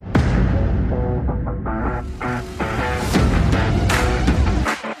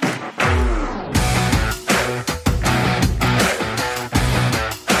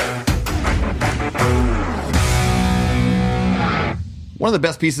One of the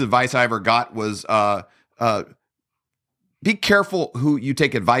best pieces of advice I ever got was be careful who you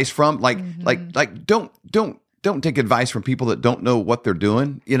take advice from. Like don't take advice from people that don't know what they're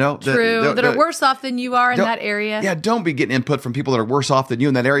doing. True, that are worse off than you are in that area. Yeah, don't be getting input from people that are worse off than you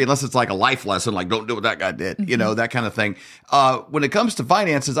in that area, unless it's like a life lesson, like don't do what that guy did, that kind of thing. When it comes to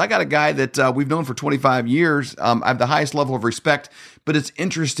finances, I got a guy that we've known for 25 years. I have the highest level of respect, but it's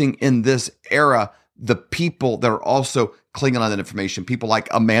interesting in this era, the people that are also clinging on that information, people like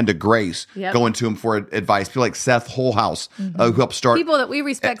Amanda Grace going to him for advice, people like Seth Holhouse, who helped start people that we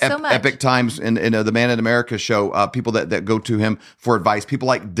respect so much. Epic Times and the Man in America show, people that go to him for advice, people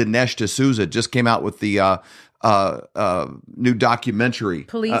like Dinesh D'Souza just came out with the new documentary,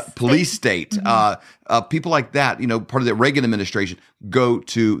 Police State. People like that, part of the Reagan administration, go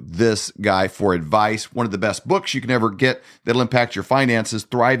to this guy for advice. One of the best books you can ever get that'll impact your finances,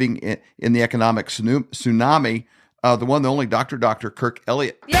 Thriving in the Economic Tsunami. The one, the only Dr. Kirk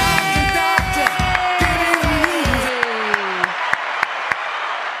Elliott. Yay!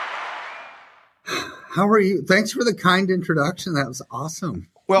 How are you? Thanks for the kind introduction. That was awesome.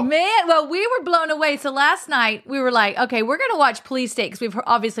 Well, we were blown away. So last night we were like, okay, we're going to watch Police State, because we've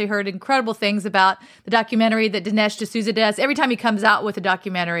obviously heard incredible things about the documentary that Dinesh D'Souza does. Every time he comes out with a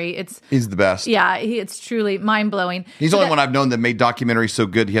documentary, he's the best. Yeah, it's truly mind blowing. He's the only one I've known that made documentaries so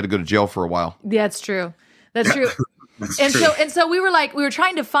good he had to go to jail for a while. Yeah, that's true. That's true. So we were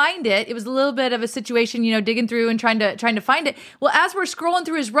trying to find it. It was a little bit of a situation, digging through and trying to find it. Well, as we're scrolling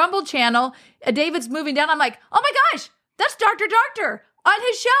through his Rumble channel, David's moving down. I'm like, oh my gosh, that's Doctor on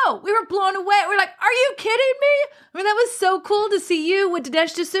his show. We were blown away. We're like, are you kidding me? I mean, that was so cool to see you with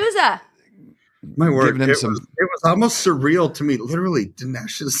Dinesh D'Souza. My word, it was almost surreal to me. Literally,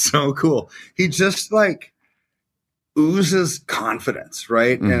 Dinesh is so cool. He just like oozes confidence,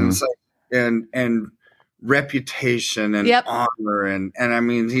 right? Mm-hmm. And it's like, and reputation and honor and I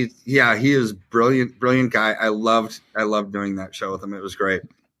mean he is brilliant guy. I loved doing that show with him. It was great.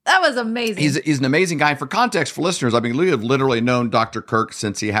 That was amazing. He's an amazing guy. For context for listeners, I mean, we have literally known Dr. Kirk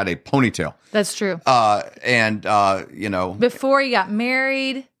since he had a ponytail. That's true. Before he got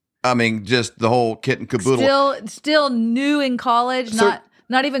married. I mean, just the whole kit and caboodle. Still new in college,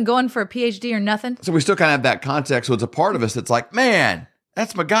 not even going for a PhD or nothing. So we still kind of have that context. So it's a part of us that's like, man,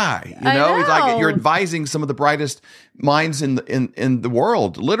 that's my guy. He's like, you're advising some of the brightest minds in the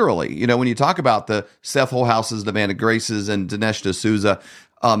world, literally. When you talk about the Seth Holhouses, the Amanda Graces, and Dinesh D'Souza,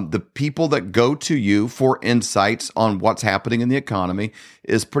 the people that go to you for insights on what's happening in the economy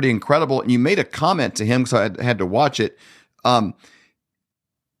is pretty incredible. And you made a comment to him, so I had to watch it.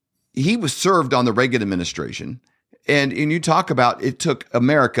 He was served on the Reagan administration. And you talk about it took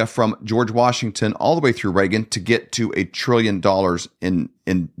America from George Washington all the way through Reagan to get to $1 trillion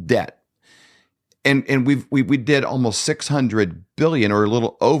in debt. And we did almost 600 billion or a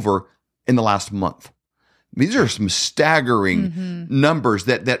little over in the last month. These are some staggering numbers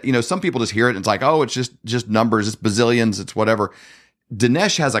that some people just hear it and it's like, oh, it's just numbers, it's bazillions, it's whatever.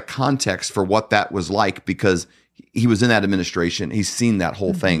 Dinesh has a context for what that was like because he was in that administration. He's seen that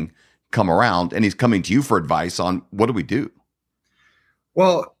whole thing come around, and he's coming to you for advice on what do we do?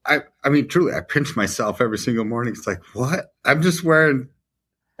 Well, I mean, truly, I pinch myself every single morning. It's like, what? I'm wearing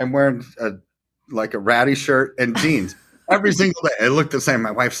a ratty shirt and jeans every single day. I look the same.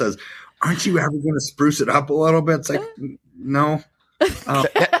 My wife says, aren't you ever going to spruce it up a little bit? It's like, no.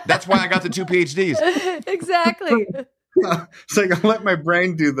 That's why I got the 2 PhDs. Exactly. It's like I'll let my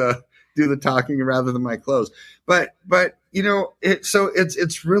brain do the talking rather than my clothes. But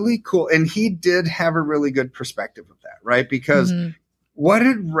it's really cool. And he did have a really good perspective of that, right? Because what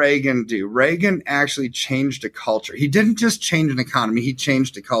did Reagan do? Reagan actually changed a culture. He didn't just change an economy. He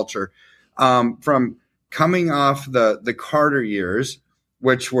changed a culture from coming off the Carter years,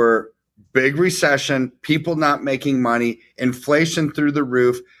 which were big recession, people not making money, inflation through the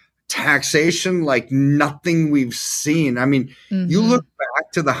roof, taxation like nothing we've seen. I mean, you look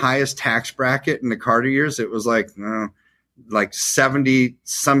back to the highest tax bracket in the Carter years, it was like 70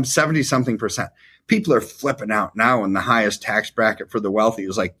 something percent. People are flipping out now, and the highest tax bracket for the wealthy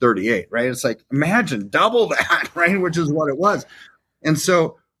is like 38, right? It's like, imagine double that, right? Which is what it was. And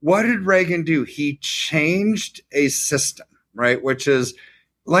so what did Reagan do? He changed a system, right? Which is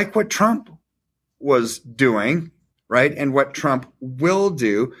like what Trump was doing, right? And what Trump will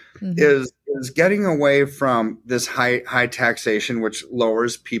do is getting away from this high taxation, which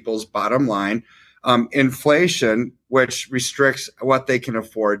lowers people's bottom line, inflation, which restricts what they can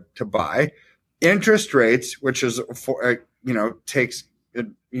afford to buy, interest rates, which is takes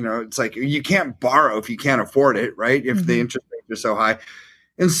it's like you can't borrow if you can't afford it, right? If the interest rates are so high,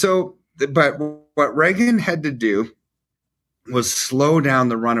 and so, but what Reagan had to do was slow down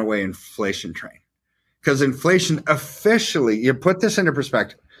the runaway inflation train. Because inflation officially, you put this into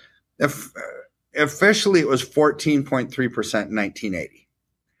perspective, officially it was 14.3% in 1980.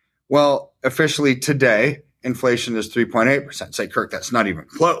 Well, officially today, inflation is 3.8%. Say, Kirk, that's not even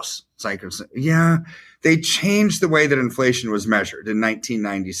close. It's like, yeah, they changed the way that inflation was measured in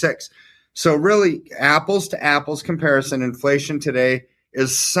 1996. So really, apples to apples comparison, inflation today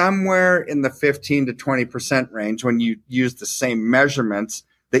is somewhere in the 15 to 20% range when you use the same measurements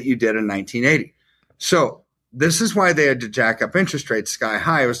that you did in 1980. So this is why they had to jack up interest rates sky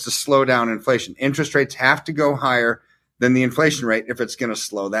high. It was to slow down inflation. Interest rates have to go higher than the inflation rate if it's going to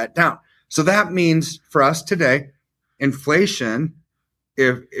slow that down. So that means for us today, inflation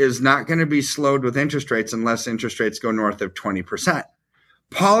is not going to be slowed with interest rates unless interest rates go north of 20%.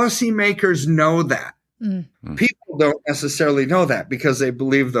 Policymakers know that. People don't necessarily know that because they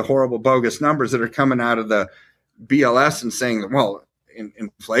believe the horrible bogus numbers that are coming out of the BLS and saying that, well,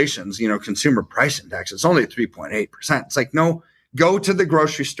 inflation's, consumer price index, it's only 3.8%. It's like, no, go to the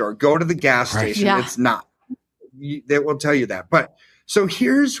grocery store, go to the gas station. Yeah. It's not. They will tell you that. But so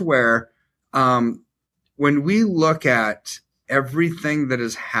here's where, when we look at everything that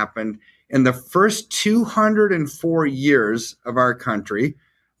has happened in the first 204 years of our country,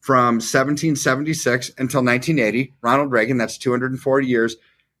 from 1776 until 1980, Ronald Reagan, that's 240 years,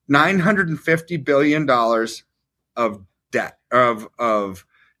 $950 billion of debt of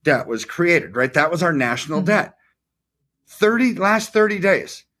debt was created, right? That was our national debt. Last 30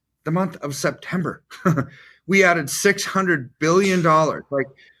 days, the month of September, we added $600 billion. Like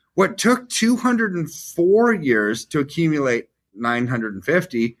what took 204 years to accumulate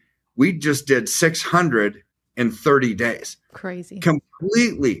 950, we just did 600 in 30 days. Crazy.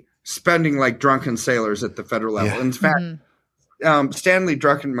 Completely spending like drunken sailors at the federal level. Yeah. In fact, Stanley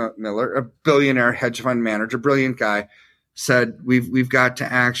Druckenmiller, a billionaire hedge fund manager, brilliant guy, said we've got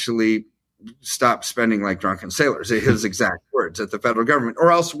to actually stop spending like drunken sailors, his exact words, at the federal government,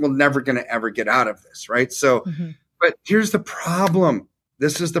 or else we're never going to ever get out of this, right? So, but here's the problem.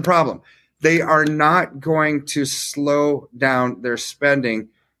 This is the problem. They are not going to slow down their spending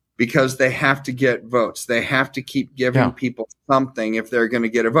because they have to get votes. They have to keep giving people something if they're going to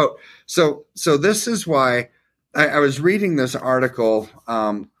get a vote. So this is why I was reading this article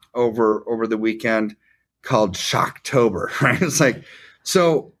over the weekend called Shocktober, right? It's like,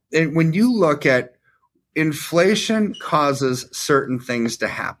 so when you look at inflation causes certain things to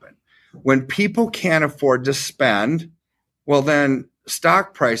happen. When people can't afford to spend, well, then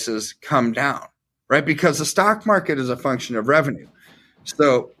stock prices come down, right? Because the stock market is a function of revenue.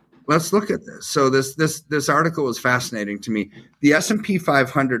 So let's look at this. So this article was fascinating to me. The S&P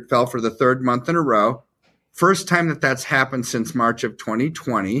 500 fell for the third month in a row. First time that's happened since March of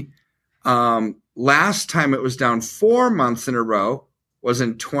 2020. Last time it was down 4 months in a row was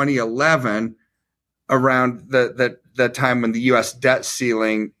in 2011, around the time when the U.S. debt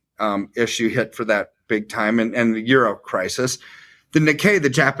ceiling issue hit for that big time, and the euro crisis. The Nikkei, the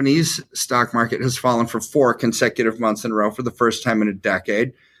Japanese stock market, has fallen for 4 consecutive months in a row for the first time in a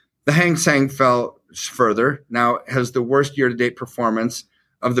decade. The Hang Seng fell further, now has the worst year-to-date performance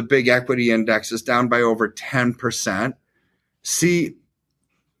of the big equity indexes, down by over 10%. See,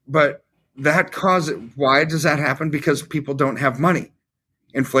 but that why does that happen? Because people don't have money.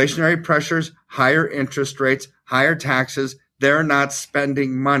 Inflationary pressures, higher interest rates, higher taxes, they're not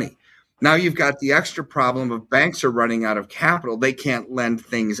spending money. Now you've got the extra problem of banks are running out of capital. They can't lend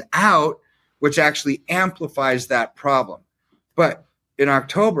things out, which actually amplifies that problem. But in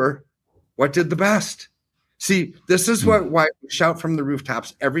October, what did the best? See, this is why we shout from the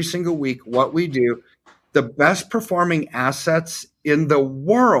rooftops every single week what we do. The best performing assets in the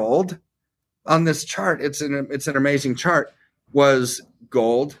world on this chart, it's an amazing chart, was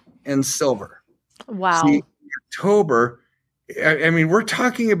gold and silver. Wow. See, October, I mean, we're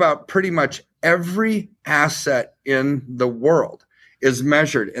talking about pretty much every asset in the world is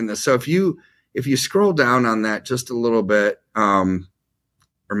measured in this. So if you scroll down on that just a little bit,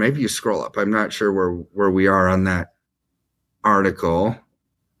 or maybe you scroll up, I'm not sure where we are on that article.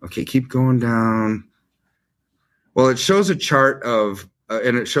 Okay, keep going down. Well, it shows a chart of,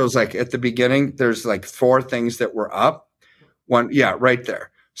 and it shows like at the beginning, there's like 4 things that were up. One, yeah, right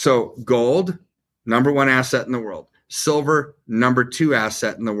there. So gold, number 1 asset in the world. Silver, number 2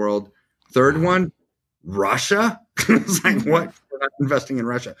 asset in the world. Third one, Russia. It's like, what? We're not investing in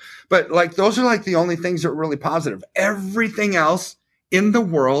Russia. But like, those are like the only things that were really positive. Everything else in the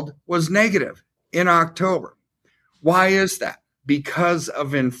world was negative in October. Why is that? Because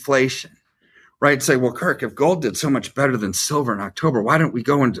of inflation, right? Say, well, Kirk, if gold did so much better than silver in October, why don't we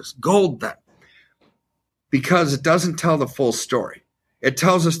go into gold then? because it doesn't tell the full story. It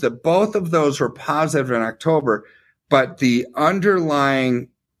tells us that both of those were positive in October, but the underlying,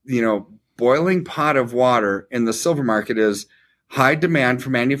 boiling pot of water in the silver market is high demand for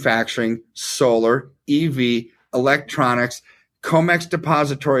manufacturing, solar, EV, electronics. COMEX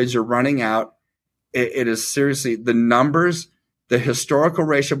depositories are running out. It is seriously, the numbers, the historical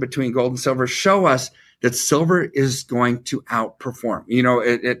ratio between gold and silver show us that silver is going to outperform.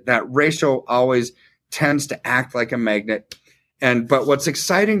 That ratio always tends to act like a magnet. But what's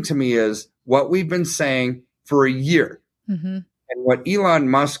exciting to me is what we've been saying for a year, and what Elon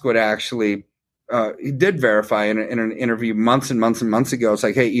Musk would actually, he did verify in an interview months and months and months ago. It's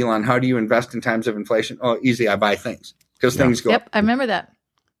like, hey, Elon, how do you invest in times of inflation? Oh, easy. I buy things because things go up. Yep, I remember that.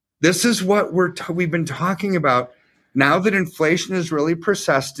 This is what we've been talking about. Now that inflation is really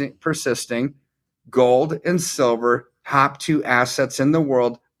persisting, gold and silver, top 2 assets in the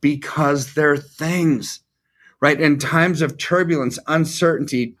world because they're things, right? In times of turbulence,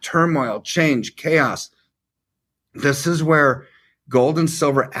 uncertainty, turmoil, change, chaos, this is where gold and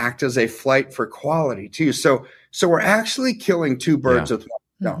silver act as a flight for quality too. So we're actually killing 2 birds with one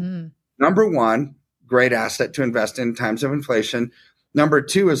stone. Number one, great asset to invest in times of inflation. Number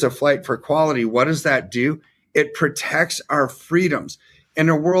 2 is a flight for quality. What does that do? It protects our freedoms. In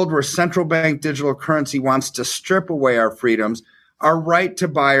a world where central bank digital currency wants to strip away our freedoms, our right to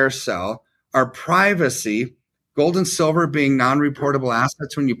buy or sell, our privacy, gold and silver being non-reportable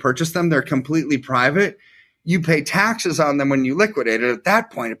assets when you purchase them, they're completely private. You pay taxes on them when you liquidate it. At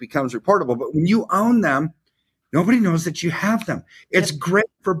that point, it becomes reportable. But when you own them, nobody knows that you have them. It's great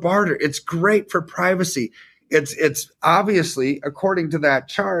for barter. It's great for privacy. It's obviously, according to that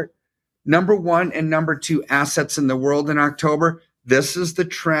chart, number 1 and number 2 assets in the world in October. This is the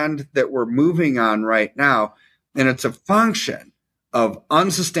trend that we're moving on right now. And it's a function of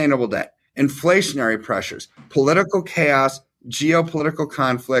unsustainable debt, inflationary pressures, political chaos, geopolitical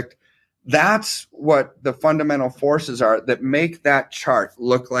conflict. That's what the fundamental forces are that make that chart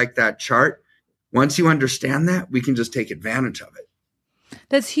look like that chart. Once you understand that, we can just take advantage of it.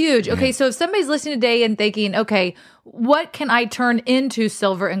 That's huge. Okay, so if somebody's listening today and thinking, okay, what can I turn into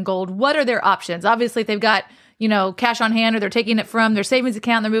silver and gold? What are their options? Obviously, if they've got, cash on hand or they're taking it from their savings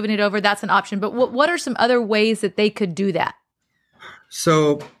account, they're moving it over, that's an option. But what are some other ways that they could do that?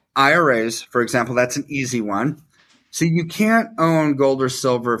 So IRAs, for example, that's an easy one. So you can't own gold or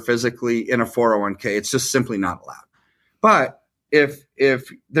silver physically in a 401k. It's just simply not allowed. But if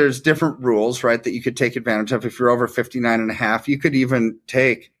there's different rules, right, that you could take advantage of, if you're over 59 and a half, you could even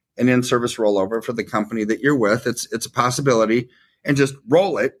take an in-service rollover for the company that you're with. It's a possibility, and just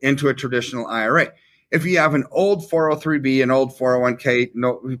roll it into a traditional IRA. If you have an old 403b, an old 401k,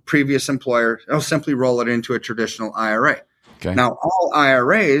 no previous employer, they'll simply roll it into a traditional IRA. Okay. Now, all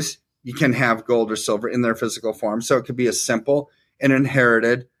IRAs, you can have gold or silver in their physical form. So it could be a simple, an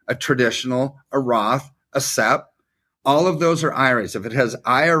inherited, a traditional, a Roth, a SEP. All of those are IRAs. If it has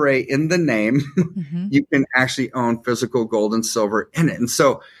IRA in the name, you can actually own physical gold and silver in it. And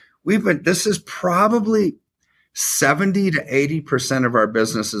so this is probably 70 to 80% of our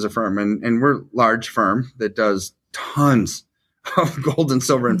business as a firm. And we're a large firm that does tons of gold and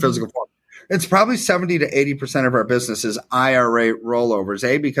silver in physical form. It's probably 70 to 80% of our business is IRA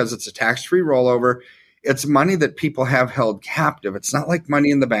rollovers, because it's a tax-free rollover. It's money that people have held captive. It's not like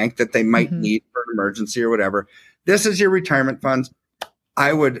money in the bank that they might need for an emergency or whatever. This is your retirement funds.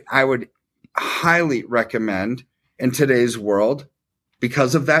 I would highly recommend in today's world,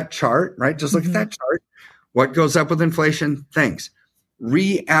 because of that chart, right? Just look at that chart. What goes up with inflation? Things.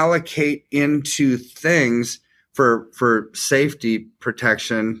 Reallocate into things for safety,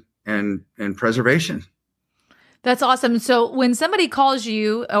 protection, and preservation. That's awesome. So when somebody calls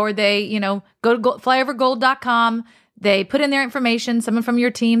you, or they, go to flyovergold.com, they put in their information, someone from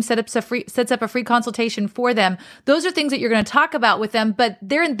your team sets up a free consultation for them. Those are things that you're going to talk about with them, but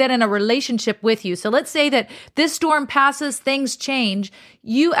they're then in a relationship with you. So let's say that this storm passes, things change.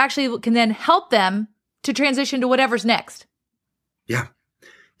 You actually can then help them to transition to whatever's next. Yeah.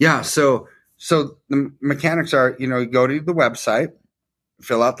 Yeah. So the mechanics are, you go to the website,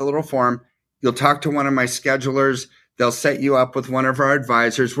 fill out the little form. You'll talk to one of my schedulers. They'll set you up with one of our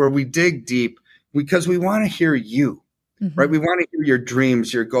advisors where we dig deep, because we want to hear you, right? We want to hear your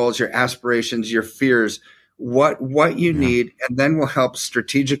dreams, your goals, your aspirations, your fears, what you need, and then we'll help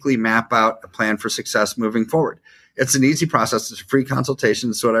strategically map out a plan for success moving forward. It's an easy process. It's a free consultation.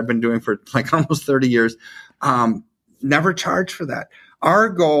 It's what I've been doing for like almost 30 years. Never charge for that. Our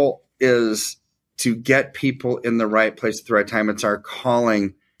goal is to get people in the right place at the right time. It's our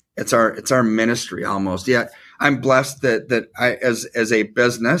calling. It's our ministry almost. Yet I'm blessed that I, as a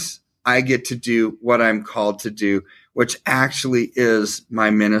business, I get to do what I'm called to do, which actually is my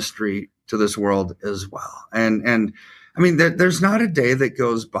ministry to this world as well. And I mean, there's not a day that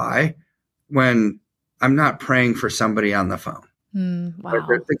goes by when I'm not praying for somebody on the phone.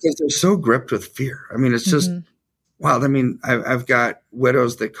 Wow. Because they're so gripped with fear. I mean, it's just, wow. I mean, I've got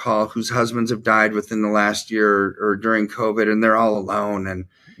widows that call whose husbands have died within the last year or during COVID, and they're all alone and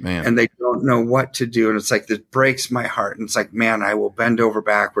they don't know what to do. And it's like, this breaks my heart. And it's like, man, I will bend over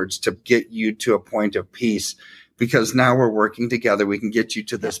backwards to get you to a point of peace, because now we're working together. We can get you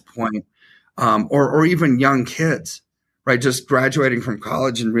to this point. Or even young kids, right? Just graduating from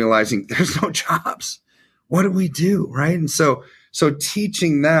college and realizing there's no jobs. What do we do? Right. And so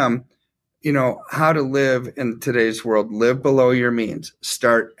teaching them, how to live in today's world, live below your means,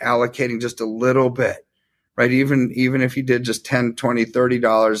 start allocating just a little bit, right? Even if you did just $10, $20,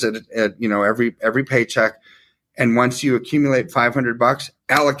 $30 at every paycheck. And once you accumulate $500,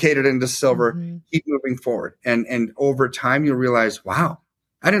 allocate it into silver, keep moving forward. And over time, you'll realize, wow,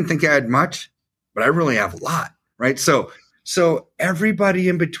 I didn't think I had much, but I really have a lot, right? So everybody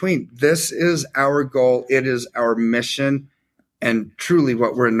in between, this is our goal. It is our mission and truly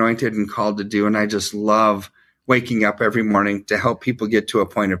what we're anointed and called to do. And I just love waking up every morning to help people get to a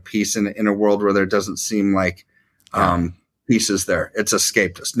point of peace in a world where there doesn't seem like peace is there. It's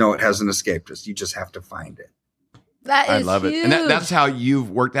escaped us. No, it hasn't escaped us. You just have to find it. That is I love huge. it. And that's how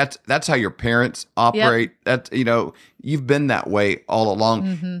you've worked. That's how your parents operate. Yep. That's, you've been that way all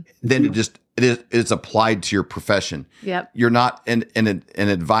along. Then it's applied to your profession. Yep. You're not an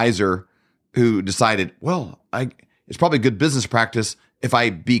advisor who decided, well, it's probably good business practice if I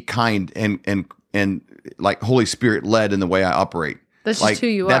be kind and like Holy Spirit led in the way I operate. That's just who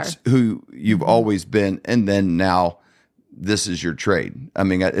you are. That's who you've always been. And then now this is your trade. I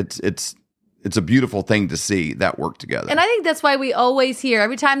mean, it's a beautiful thing to see that work together. And I think that's why we always hear,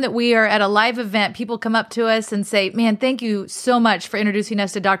 every time that we are at a live event, people come up to us and say, man, thank you so much for introducing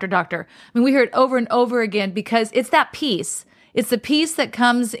us to Dr. Doctor. I mean, we hear it over and over again because it's that peace. It's the peace that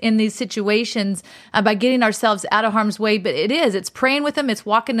comes in these situations by getting ourselves out of harm's way. But it's praying with them. It's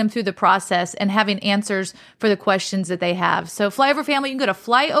walking them through the process and having answers for the questions that they have. So Flyover family, you can go to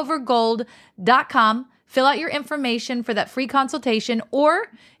flyovergold.com. Fill out your information for that free consultation. Or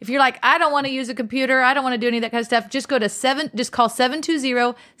if you're like, I don't want to use a computer, I don't want to do any of that kind of stuff, just call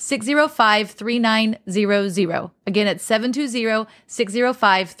 720-605-3900. Again, it's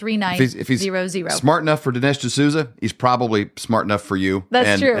 720-605-3900. If he's smart enough for Dinesh D'Souza, he's probably smart enough for you.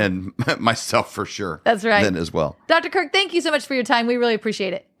 That's true. And myself for sure. That's right. Then as well. Dr. Kirk, thank you so much for your time. We really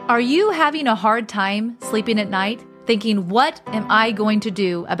appreciate it. Are you having a hard time sleeping at night, thinking, what am I going to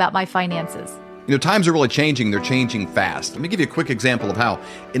do about my finances? Times are really changing. They're changing fast. Let me give you a quick example of how.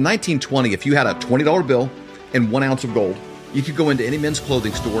 In 1920, if you had a $20 bill and 1 ounce of gold, you could go into any men's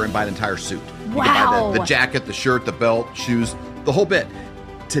clothing store and buy an entire suit. You could buy the jacket, the shirt, the belt, shoes, the whole bit.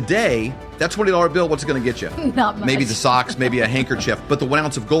 Today, that $20 bill, what's it going to get you? Not much. Maybe the socks, maybe a handkerchief, but the 1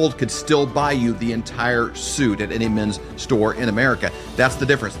 ounce of gold could still buy you the entire suit at any men's store in America. That's the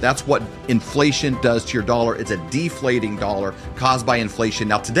difference. That's what inflation does to your dollar. It's a deflating dollar caused by inflation.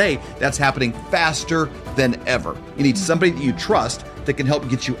 Now today, that's happening faster than ever. You need somebody that you trust that can help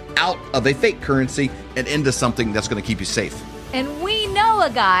get you out of a fake currency and into something that's going to keep you safe. And we know a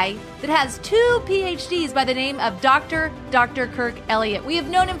guy that has 2 PhDs by the name of Dr. Kirk Elliott. We have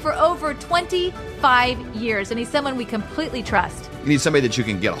known him for over 25 years, and he's someone we completely trust. You need somebody that you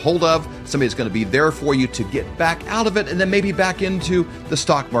can get a hold of, somebody that's going to be there for you to get back out of it, and then maybe back into the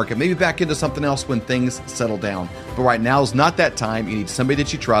stock market, maybe back into something else when things settle down. But right now is not that time. You need somebody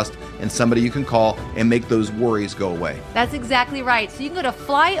that you trust and somebody you can call and make those worries go away. That's exactly right. So you can go to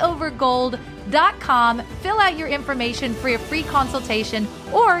flyovergold.com, fill out your information for your free consultation,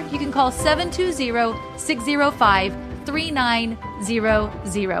 or you can call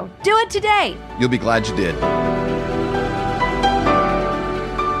 720-605-3900. Do it today. You'll be glad you did.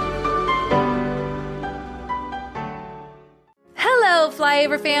 Hello,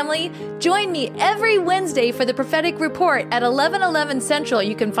 Flyover family. Join me every Wednesday for the Prophetic Report at 11:11 Central.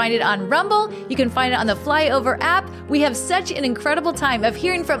 You can find it on Rumble. You can find it on the Flyover app. We have such an incredible time of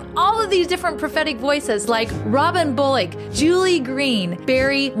hearing from all of these different prophetic voices like Robin Bullock, Julie Green,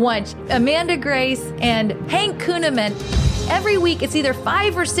 Barry Wunsch, Amanda Grace, and Hank Kuhneman. Every week, it's either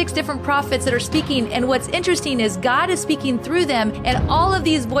 5 or 6 different prophets that are speaking, and what's interesting is God is speaking through them, and all of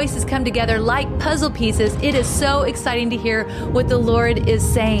these voices come together like puzzle pieces. It is so exciting to hear what the Lord is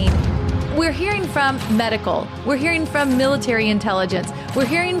saying. We're hearing from medical. We're hearing from military intelligence. We're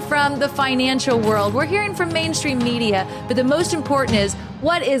hearing from the financial world. We're hearing from mainstream media. But the most important is,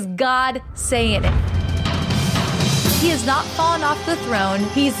 what is God saying? He has not fallen off the throne.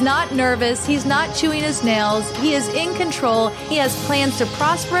 He's not nervous. He's not chewing his nails. He is in control. He has plans to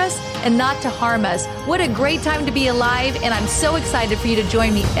prosper us and not to harm us. What a great time to be alive, and I'm so excited for you to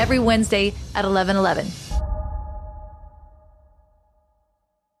join me every Wednesday at 11:11.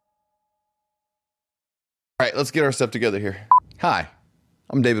 All right, let's get our stuff together here. Hi,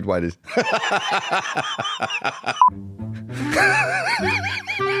 I'm David Whited.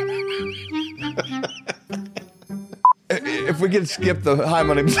 If we could skip the hi,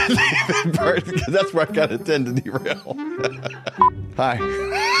 my name's David part, because that's where I kind of tend to derail. Hi.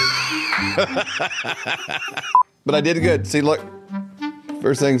 But I did good. See, look.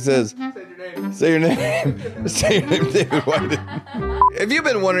 First thing it says, say your name. Say your name, David Whited. Have you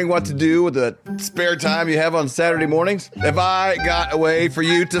been wondering what to do with the spare time you have on Saturday mornings? Have I got a way for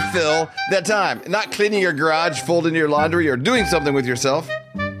you to fill that time? Not cleaning your garage, folding your laundry, or doing something with yourself.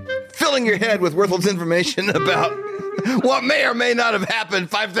 Filling your head with worthless information about what may or may not have happened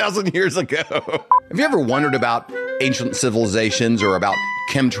 5,000 years ago. Have you ever wondered about ancient civilizations or about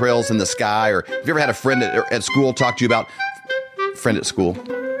chemtrails in the sky? Or have you ever had a friend at school talk to you about... Friend at school.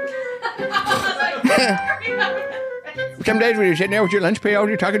 Some days when you're sitting there with your lunch pail,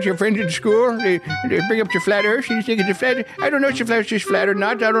 you're talking to your friends at school, they bring up your flat earth, and you think it's a flat earth. I don't know if your flat is flat or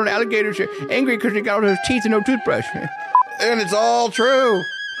not. I don't know, alligators are angry because they got all those teeth and no toothbrush. And it's all true.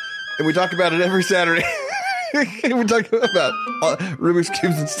 And we talk about it every Saturday. We talk about Rubik's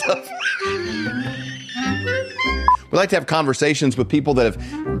Cubes and stuff. We like to have conversations with people that have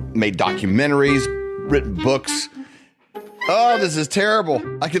made documentaries, written books. Oh, this is terrible.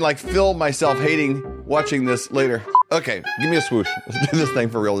 I can feel myself hating watching this later. Okay, give me a swoosh. Let's do this thing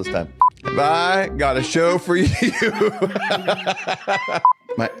for real this time. Have I got a show for you?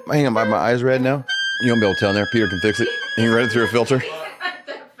 Hang on, my eyes red now? You won't be able to tell in there. Peter can fix it. He can run it through a filter.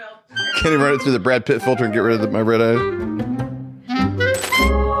 Can he run it through the Brad Pitt filter and get rid of my red eyes?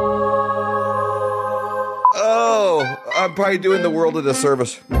 Oh, I'm probably doing the world a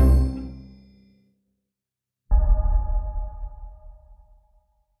disservice.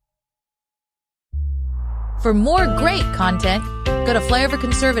 For more great content, go to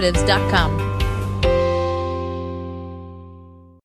flyoverconservatives.com.